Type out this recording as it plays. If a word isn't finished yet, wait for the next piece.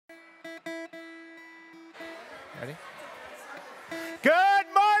Ready? Good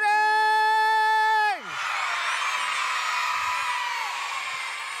morning!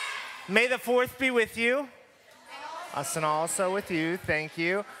 May the 4th be with you. Us and also with you. Thank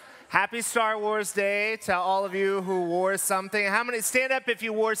you. Happy Star Wars Day to all of you who wore something. How many? Stand up if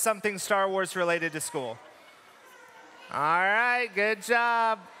you wore something Star Wars related to school. All right, good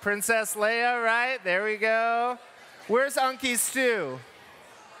job. Princess Leia, right? There we go. Where's Unky Stu?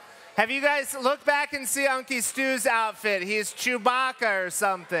 Have you guys look back and see Unky Stu's outfit? He's Chewbacca or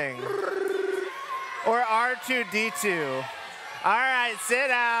something. Or R2-D2. All right, sit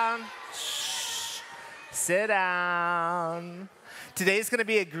down. Shh. Sit down. Today's going to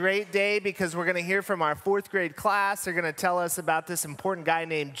be a great day because we're going to hear from our 4th grade class. They're going to tell us about this important guy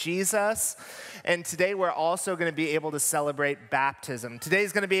named Jesus. And today we're also going to be able to celebrate baptism.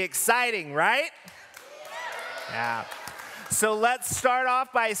 Today's going to be exciting, right? Yeah. So let's start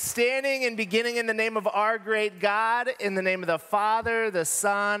off by standing and beginning in the name of our great God, in the name of the Father, the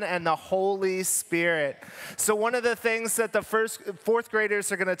Son, and the Holy Spirit. So one of the things that the 4th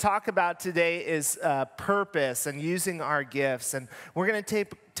graders are going to talk about today is purpose and using our gifts. And we're going to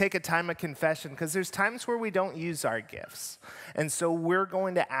take a time of confession because there's times where we don't use our gifts. And so we're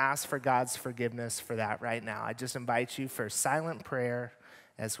going to ask for God's forgiveness for that right now. I just invite you for silent prayer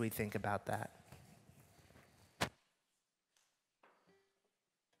as we think about that.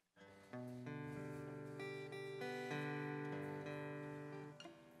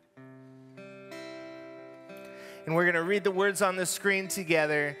 And we're going to read the words on the screen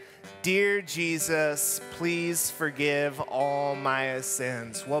together. Dear Jesus, please forgive all my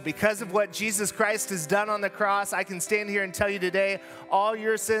sins. Well, because of what Jesus Christ has done on the cross, I can stand here and tell you today, all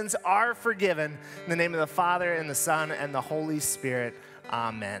your sins are forgiven. In the name of the Father, and the Son, and the Holy Spirit.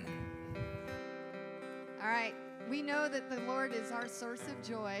 Amen. All right. We know that the Lord is our source of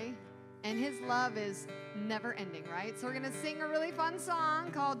joy, and his love is never ending, right? So we're going to sing a really fun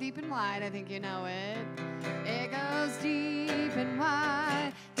song called Deep and Wide. I think you know it. It goes deep and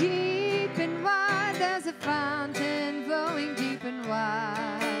wide, there's a fountain flowing deep and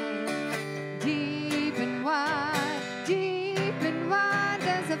wide. Deep and wide,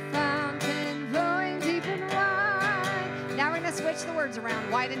 there's a fountain flowing deep and wide. Now we're going to switch the words around,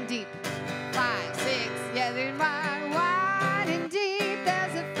 wide and deep. 5, 6, yeah, deep and wide, wide and deep,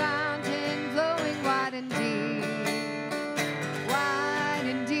 there's a fountain flowing wide and deep. Wide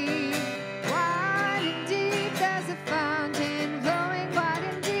and deep, there's a fountain flowing wide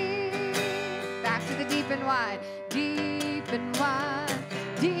and deep. Back to the deep and wide, deep and wide,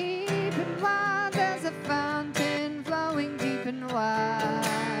 there's a fountain flowing deep and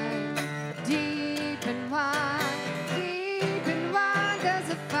wide. Deep and wide, there's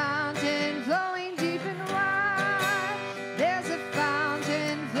a fountain flowing deep and wide. There's a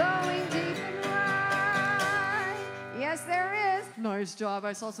fountain flowing deep and wide. Yes, there is. Nice job.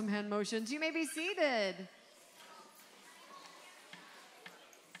 I saw some hand motions. You may be seated.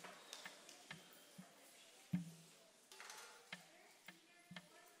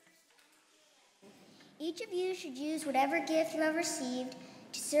 Each of you should use whatever gift you have received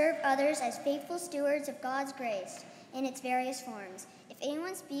to serve others as faithful stewards of God's grace in its various forms. If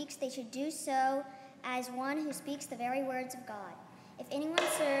anyone speaks, they should do so as one who speaks the very words of God. If anyone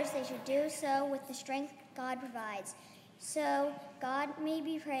serves, they should do so with the strength God provides, so God may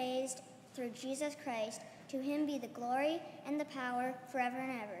be praised through Jesus Christ. To him be the glory and the power forever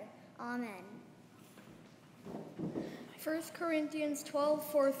and ever. Amen. 1 Corinthians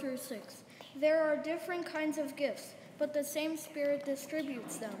 12:4-6. There are different kinds of gifts, but the same Spirit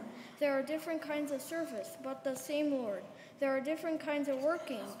distributes them. There are different kinds of service, but the same Lord. There are different kinds of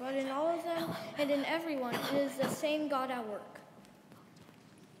working, but in all of them and in everyone, it is the same God at work.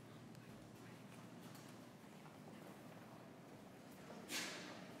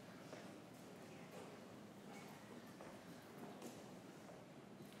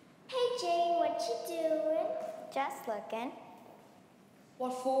 Hey Jane, what you doing? Just looking.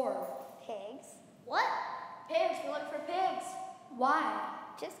 What for? Pigs. What? Pigs, we look for pigs. Why?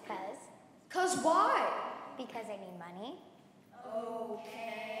 Just 'cause. 'Cause why? Because I need money.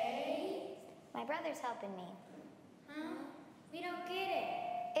 Okay. My brother's helping me. Huh? We don't get it.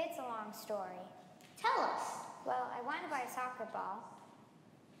 It's a long story. Tell us. Well, I want to buy a soccer ball.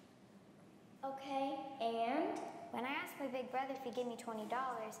 Okay, and? When I asked my big brother if he'd give me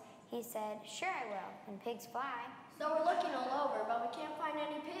 $20, he said, sure I will, when pigs fly. So we're looking all over, but we can't find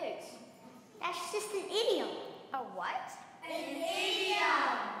any pigs. That's just an idiom. A what? An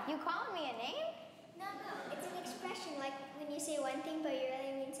idiom! You calling me a name? No, it's an expression like when you say one thing but you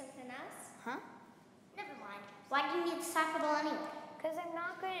really mean something else. Huh? Never mind. Why do you need the soccer ball anyway? Because I'm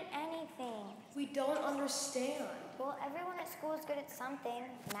not good at anything. We don't understand. Well, everyone at school is good at something.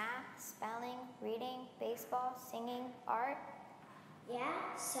 Math, spelling, reading, baseball, singing, art.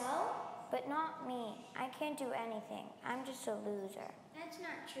 Yeah, so? But not me. I can't do anything. I'm just a loser. That's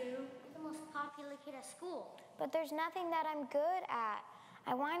not true. You're the most popular kid at school. But there's nothing that I'm good at.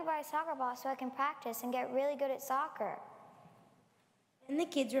 I wanted to buy a soccer ball so I can practice and get really good at soccer. And the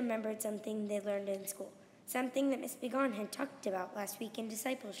kids remembered something they learned in school, something that Miss Bigon had talked about last week in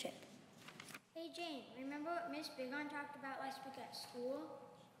discipleship. Hey, Jane, remember what Miss Bigon talked about last week at school?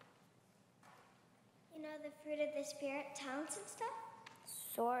 You know, the fruit of the Spirit, talents and stuff?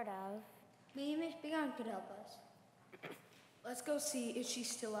 Sort of. Maybe Miss Bigon could help us. Let's go see if she's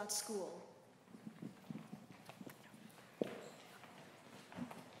still at school.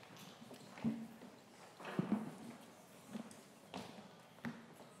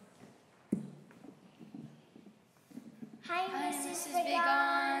 Hi, Mrs.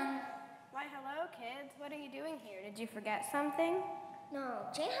 Bigon. Why, hello, kids. What are you doing here? Did you forget something? No,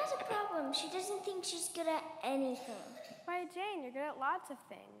 Jane has a problem. She doesn't think she's good at anything. Why, Jane, you're good at lots of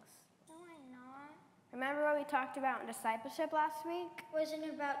things. No, I'm not. Remember what we talked about in discipleship last week? Wasn't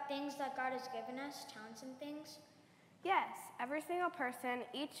it about things that God has given us, talents and things? Yes, every single person,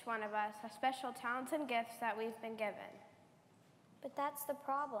 each one of us, has special talents and gifts that we've been given. But that's the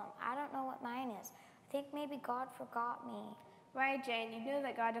problem. I don't know what mine is. I think maybe God forgot me. Why, Jane, you know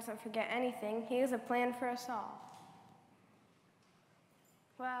that God doesn't forget anything. He has a plan for us all.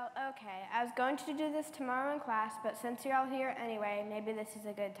 Well, okay, I was going to do this tomorrow in class, but since you're all here anyway, maybe this is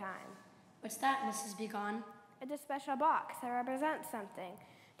a good time. What's that, Mrs. Bigon? It's a special box that represents something.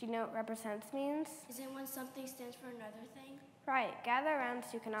 Do you know what represents means? Is it when something stands for another thing? Right, gather around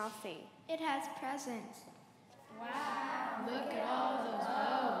so you can all see. It has presents. Look at all those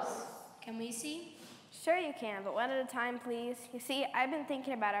bows. Can we see? Sure you can, but one at a time, please. You see, I've been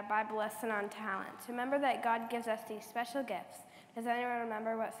thinking about our Bible lesson on talents. Remember that God gives us these special gifts. Does anyone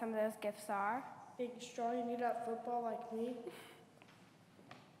remember what some of those gifts are? Being strong and good at football like me?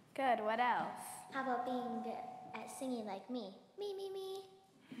 Good, what else? How about being good at singing like me? Me, me, me.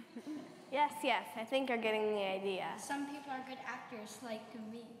 Yes, I think you're getting the idea. Some people are good actors like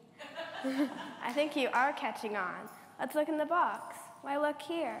me. I think you are catching on. Let's look in the box. Why, look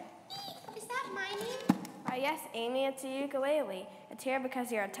here. Is that mine? Why, yes, Amy, it's a ukulele. It's here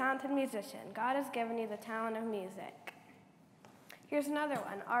because you're a talented musician. God has given you the talent of music. Here's another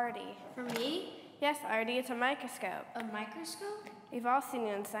one, Artie. For me? Yes, Artie, it's a microscope. A microscope? We've all seen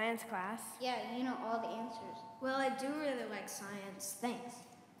you in science class. Yeah, you know all the answers. Well, I do really like science. Thanks.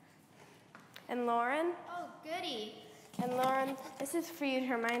 And Lauren? Oh, goody. And Lauren, this is for you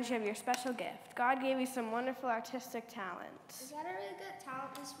to remind you of your special gift. God gave you some wonderful artistic talents. Is that a really good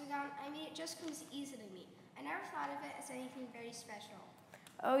talent, Miss Bigon? I mean, it just comes easy to me. I never thought of it as anything very special.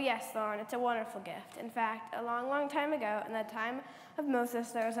 Oh yes, Lauren, it's a wonderful gift. In fact, a long, long time ago, in the time of Moses,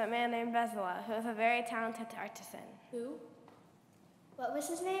 there was a man named Bezalel who was a very talented artisan. Who? What was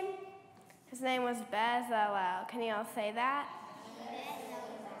his name? His name was Bezalel. Can you all say that?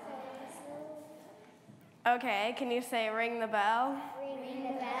 Okay, can you say ring the bell? Ring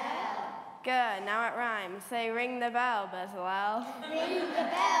the bell. Good, now it rhymes. Say ring the bell, Bezalel. Ring the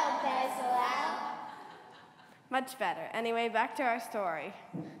bell, Bezalel. Much better. Anyway, back to our story.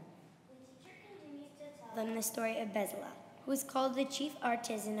 Them the story of Bezalel, who was called the chief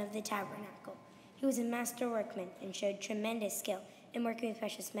artisan of the tabernacle. He was a master workman and showed tremendous skill in working with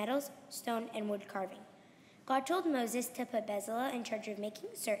precious metals, stone, and wood carving. God told Moses to put Bezalel in charge of making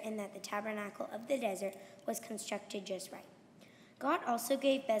certain that the tabernacle of the desert was constructed just right. God also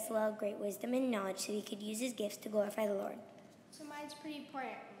gave Bezalel great wisdom and knowledge so he could use his gifts to glorify the Lord. So mine's pretty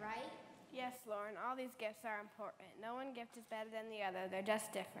important, right? Yes, Lauren, all these gifts are important. No one gift is better than the other. They're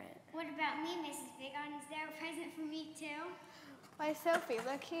just different. What about me, Mrs. Bigon? Is there a present for me, too? Why, Sophie,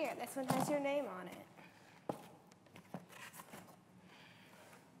 look here. This one has your name on it.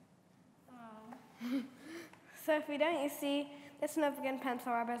 Oh. Sophie, don't you see? This notebook and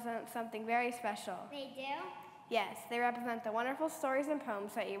pencil represent something very special. They do? Yes, they represent the wonderful stories and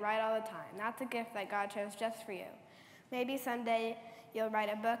poems that you write all the time. That's a gift that God chose just for you. Maybe someday you'll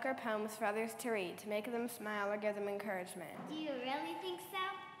write a book or poems for others to read, to make them smile or give them encouragement. Do you really think so?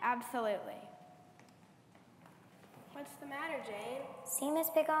 Absolutely. What's the matter, Jane? See, Miss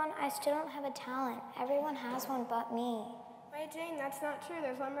Bigon, I still don't have a talent. Everyone has one but me. Why, Jane, that's not true.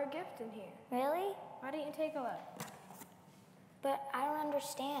 There's one more gift in here. Really? Why don't you take a look? But I don't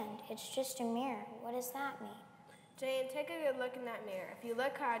understand. It's just a mirror. What does that mean? Jane, take a good look in that mirror. If you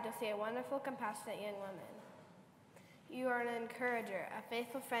look hard, you'll see a wonderful, compassionate young woman. You are an encourager, a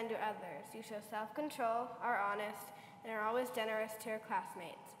faithful friend to others. You show self-control, are honest, and are always generous to her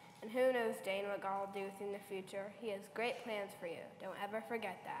classmates. And who knows, Dane, what God will do with you in the future. He has great plans for you. Don't ever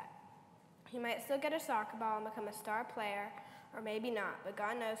forget that. You might still get a soccer ball and become a star player, or maybe not, but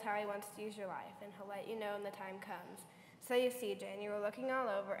God knows how he wants to use your life, and he'll let you know when the time comes. So you see, Jane, you were looking all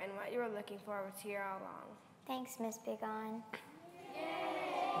over, and what you were looking for was here all along. Thanks, Miss Bigon.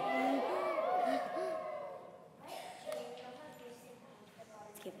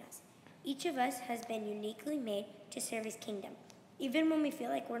 Given us. Each of us has been uniquely made to serve his kingdom, even when we feel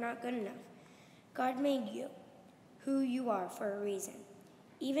like we're not good enough. God made you who you are for a reason,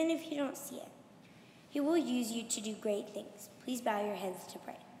 even if you don't see it. He will use you to do great things. Please bow your heads to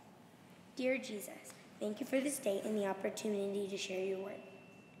pray. Dear Jesus, thank you for this day and the opportunity to share your word.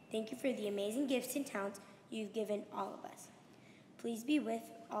 Thank you for the amazing gifts and talents you've given all of us. Please be with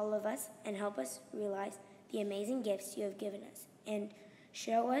all of us and help us realize the amazing gifts you have given us, and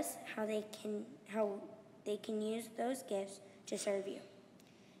show us how they can use those gifts to serve you.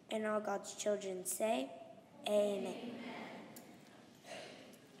 And all God's children say, Amen.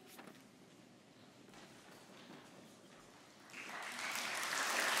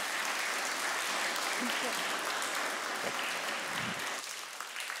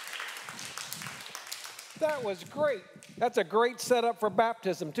 That was great. That's a great setup for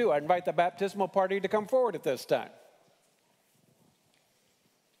baptism, too. I invite the baptismal party to come forward at this time.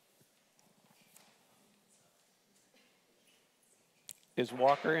 Is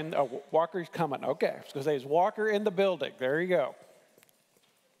Walker in? Oh, Walker's coming. Okay, I was going to say, is Walker in the building? There you go.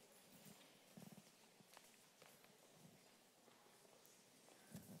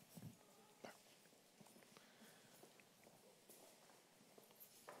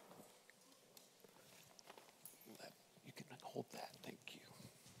 You can hold that. Thank you.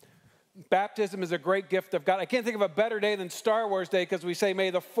 Baptism is a great gift of God. I can't think of a better day than Star Wars Day, because we say, may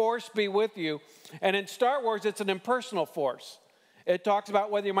the force be with you. And in Star Wars, it's an impersonal force. It talks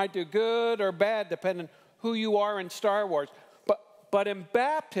about whether you might do good or bad, depending who you are in Star Wars. But in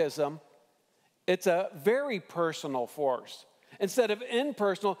baptism, it's a very personal force. Instead of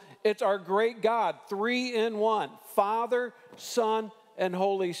impersonal, it's our great God, 3 in 1, Father, Son, and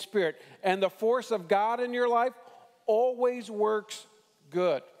Holy Spirit. And the force of God in your life always works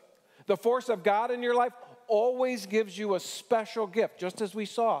good. The force of God in your life always gives you a special gift, just as we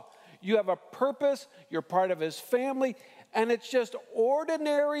saw. You have a purpose, you're part of his family, and it's just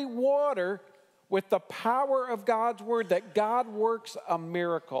ordinary water with the power of God's word that God works a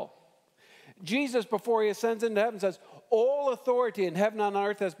miracle. Jesus, before he ascends into heaven, says, all authority in heaven and on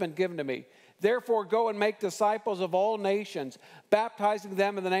earth has been given to me. Therefore, go and make disciples of all nations, baptizing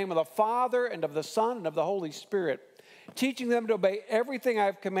them in the name of the Father and of the Son and of the Holy Spirit, teaching them to obey everything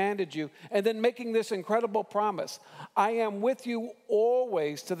I've commanded you, and then making this incredible promise. I am with you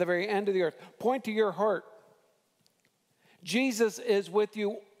always to the very end of the earth. Point to your heart. Jesus is with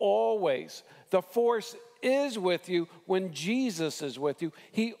you always. The force is with you when Jesus is with you.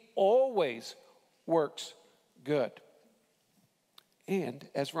 He always works good. And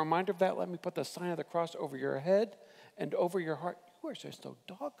as a reminder of that, let me put the sign of the cross over your head and over your heart. You are just so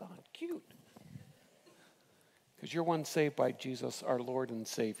doggone cute. Because you're one saved by Jesus, our Lord and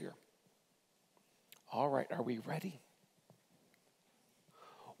Savior. All right, are we ready?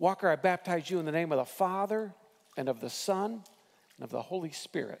 Walker, I baptize you in the name of the Father, and of the Son, and of the Holy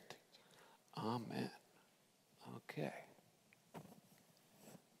Spirit. Amen. Okay.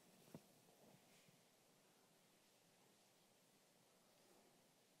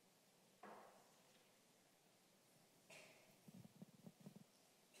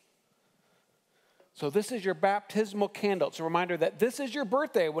 So this is your baptismal candle. It's a reminder that this is your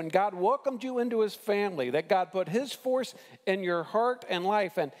birthday when God welcomed you into his family, that God put his force in your heart and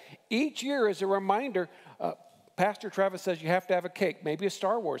life. And each year is a reminder. Pastor Travis says you have to have a cake, maybe a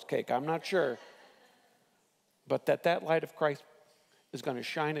Star Wars cake, I'm not sure. But that light of Christ is going to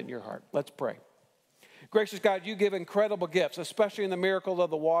shine in your heart. Let's pray. Gracious God, you give incredible gifts, especially in the miracle of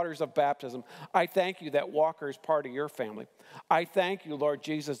the waters of baptism. I thank you that Walker is part of your family. I thank you, Lord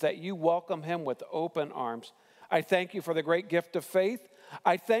Jesus, that you welcome him with open arms. I thank you for the great gift of faith.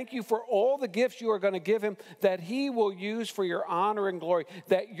 I thank you for all the gifts you are going to give him that he will use for your honor and glory,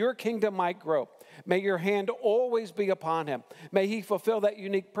 that your kingdom might grow. May your hand always be upon him. May he fulfill that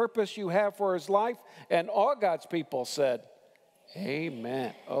unique purpose you have for his life. And all God's people said,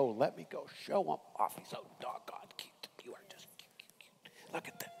 amen. Oh, let me go show him off. He's so doggone cute. You are just cute, cute, cute. Look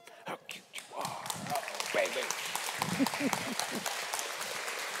at that. How cute you are. Oh, baby.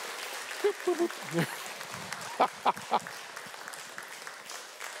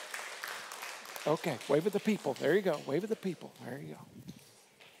 Okay, wave at the people. There you go. Wave at the people. There you go.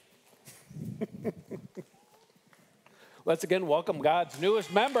 Let's again welcome God's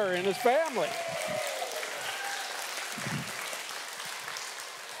newest member in his family.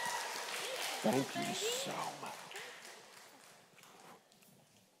 Thank you so much.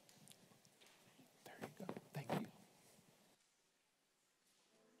 There you go. Thank you.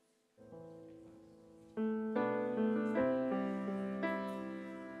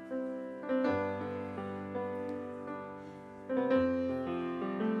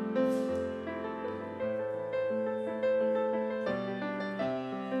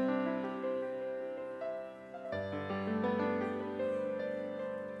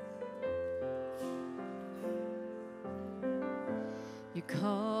 You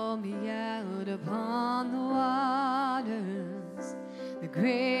call me out upon the waters, the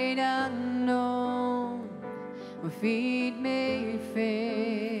great unknown, where feet may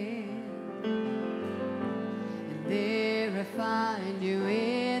fail. And there I find you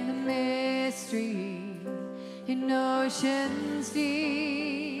in the mystery, in oceans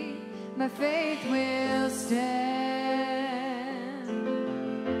deep, my faith will stand.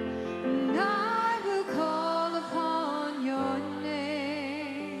 And I will call upon your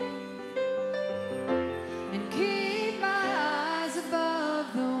name and keep my eyes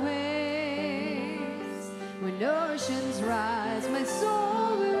above the waves. When oceans rise, my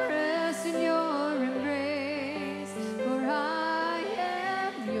soul will rest in your embrace. For I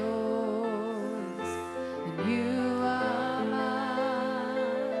am yours and you are mine.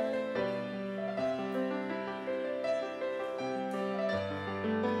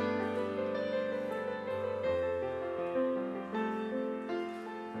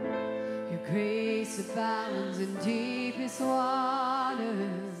 Your grace abounds in deepest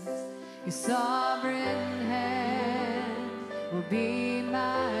waters. Your sovereign hand will be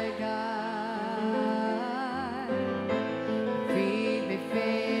my guide. Feet may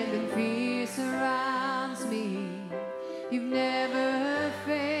fail and fear surrounds me. You've never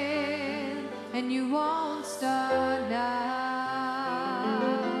failed and you won't start now.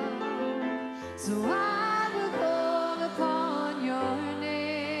 So I will call upon your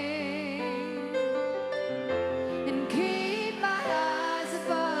name and keep my eyes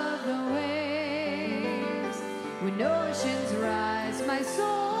above the waves. When oceans rise, my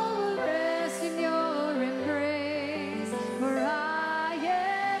soul will rest in your embrace. For I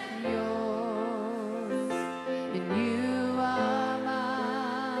am yours and you are mine.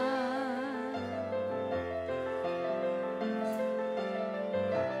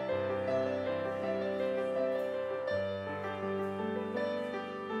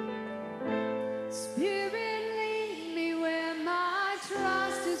 Spirit, lead me where my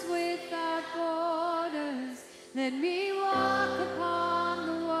trust is without borders. Let me walk upon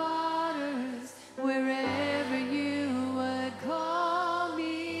the waters wherever you would call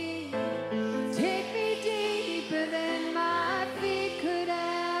me. Take me deeper than my feet could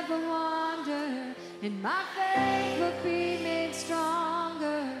ever wander, and my faith will be made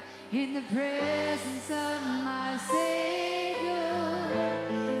stronger in the presence of my Savior.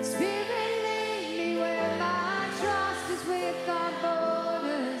 Spirit, lead me where my trust is without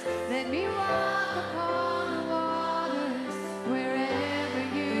borders. Let me walk upon the waters wherever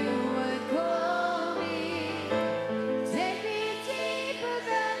you would call me. Take me deeper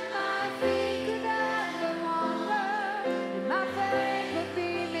than my feet could ever wander, and my faith will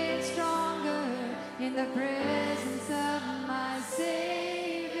be made stronger in the presence of my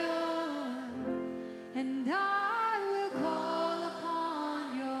Savior. And I will call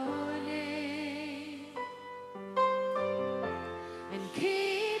upon your name and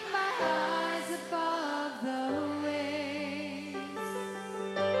keep my eyes above the waves.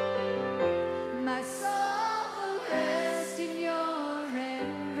 My soul will rest in your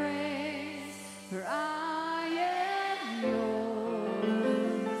embrace. For I am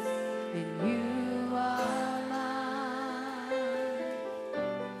yours and you are mine.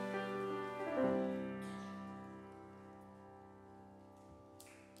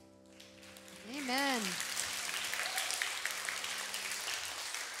 Amen.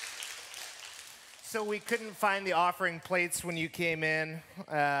 So we couldn't find the offering plates when you came in.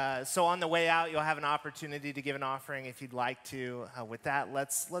 So on the way out, you'll have an opportunity to give an offering if you'd like to. With that,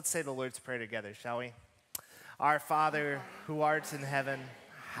 let's say the Lord's Prayer together, shall we? Our Father, who art in heaven,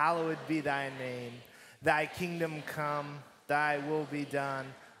 hallowed be thy name. Thy kingdom come, thy will be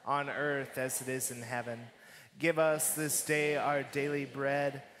done on earth as it is in heaven. Give us this day our daily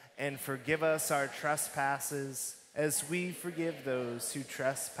bread, and forgive us our trespasses as we forgive those who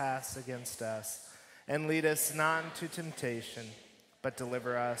trespass against us. And lead us not into temptation, but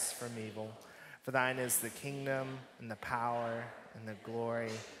deliver us from evil. For thine is the kingdom and the power and the glory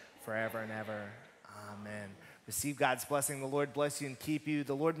forever and ever. Amen. receive God's blessing. The Lord bless you and keep you.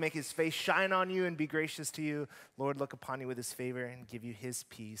 The Lord make his face shine on you and be gracious to you. Lord look upon you with his favor and give you his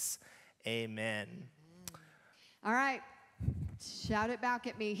peace. Amen. All right. Shout it back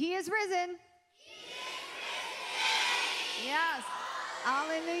at me. He is risen. Yes.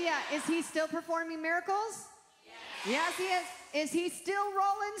 Hallelujah. Is he still performing miracles? Yes, he is. Is he still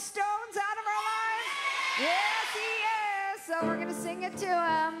rolling stones out of our lives? Yes, he is. So we're going to sing it to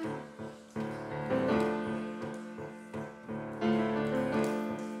him.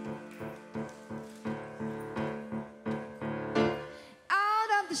 Out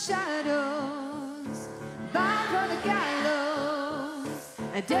of the shadows, bound for the gallows,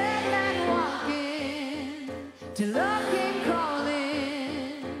 a dead man walking, to love came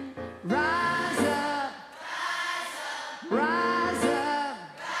calling. Rise up, rise up,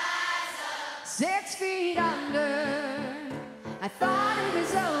 6 feet under. I thought it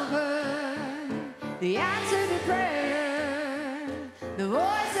was over. The answer to prayer, the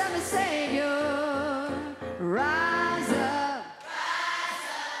voice of the Savior. Rise up,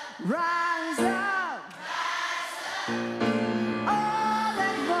 rise up. All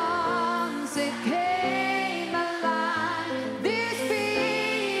at once it came alive. This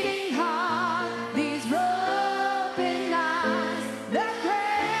beating heart, these broken eyes, the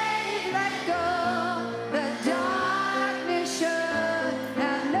grave let go, the darkness should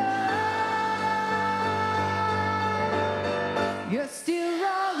have known. You're still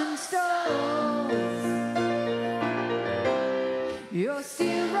rolling stones. You're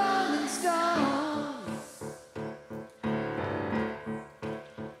still rolling stones.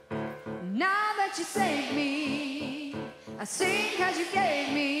 Now that you saved me, I sing 'cause you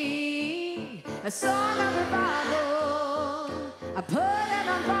gave me a song of revival. I put it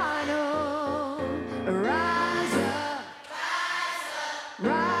on vinyl. Rise up,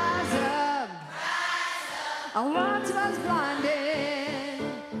 rise up. I once was blinded,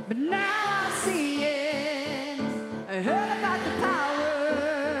 but now I see it. I heard about the power,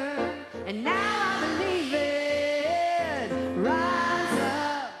 and now I believe it. Rise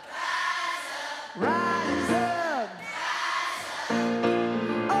up, rise up.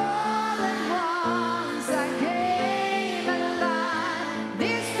 All at once I came alive.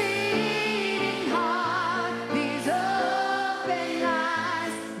 This beating heart, these open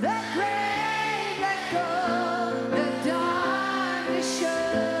eyes, the grave let go, the darkness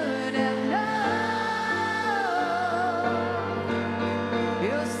should have known.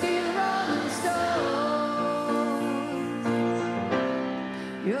 You're still rolling stones.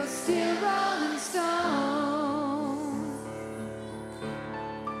 You're still rolling stones.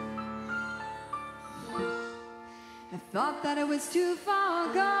 I thought that it was too far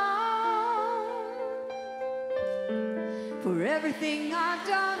gone for everything I've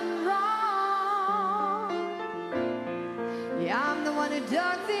done wrong. Yeah, I'm the one who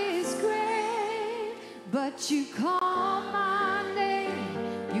dug this grave, but you call my name,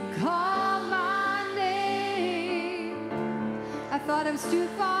 you call my name. I thought it was too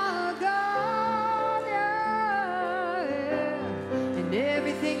far gone, yeah, yeah. And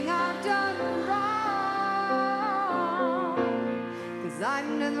everything I've done wrong, 'cause I've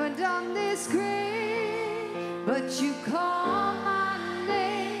never done this grave, but you call my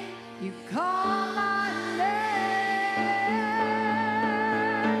name, you call my name.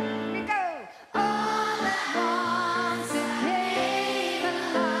 We go. All at once it came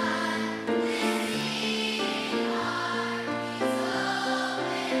alive.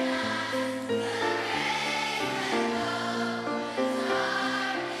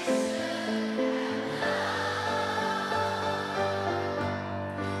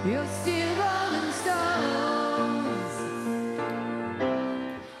 You're still rolling stones.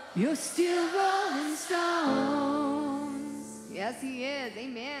 You're still rolling stones. Yes, he is.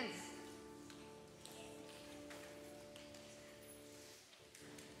 Amen.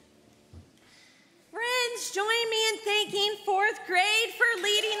 Friends, join me in thanking 4th grade for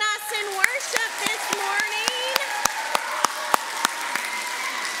leading us in worship this morning.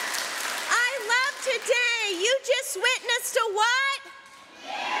 I love today. You just witnessed a what?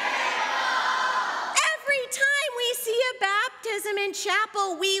 Every time we see a baptism in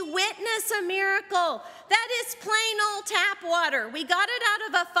chapel, we witness a miracle. That is plain old tap water. We got it out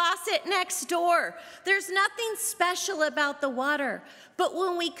of a faucet next door. There's nothing special about the water. But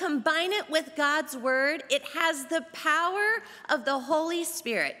when we combine it with God's word, it has the power of the Holy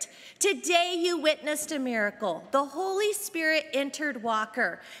Spirit. Today you witnessed a miracle. The Holy Spirit entered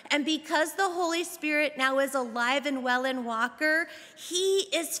Walker. And because the Holy Spirit now is alive and well in Walker, he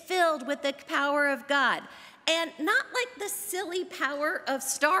is filled with the power of God. And not like the silly power of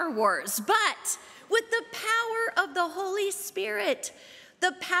Star Wars, but with the power of the Holy Spirit.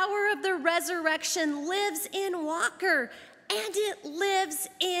 The power of the resurrection lives in Walker, and it lives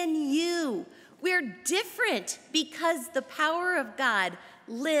in you. We're different because the power of God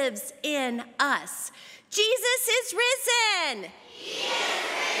lives in us. Jesus is risen. He is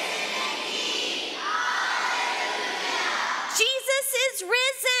risen indeed. Hallelujah. Jesus is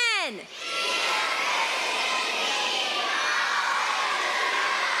risen. He is risen indeed. Hallelujah.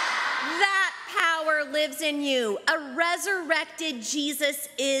 That power lives in you. A resurrected Jesus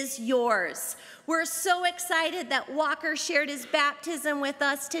is yours. We're so excited that Walker shared his baptism with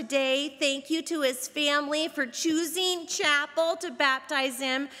us today. Thank you to his family for choosing Chapel to baptize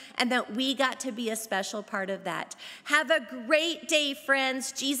him, and that we got to be a special part of that. Have a great day,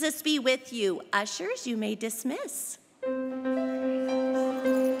 friends. Jesus be with you. Ushers, you may dismiss.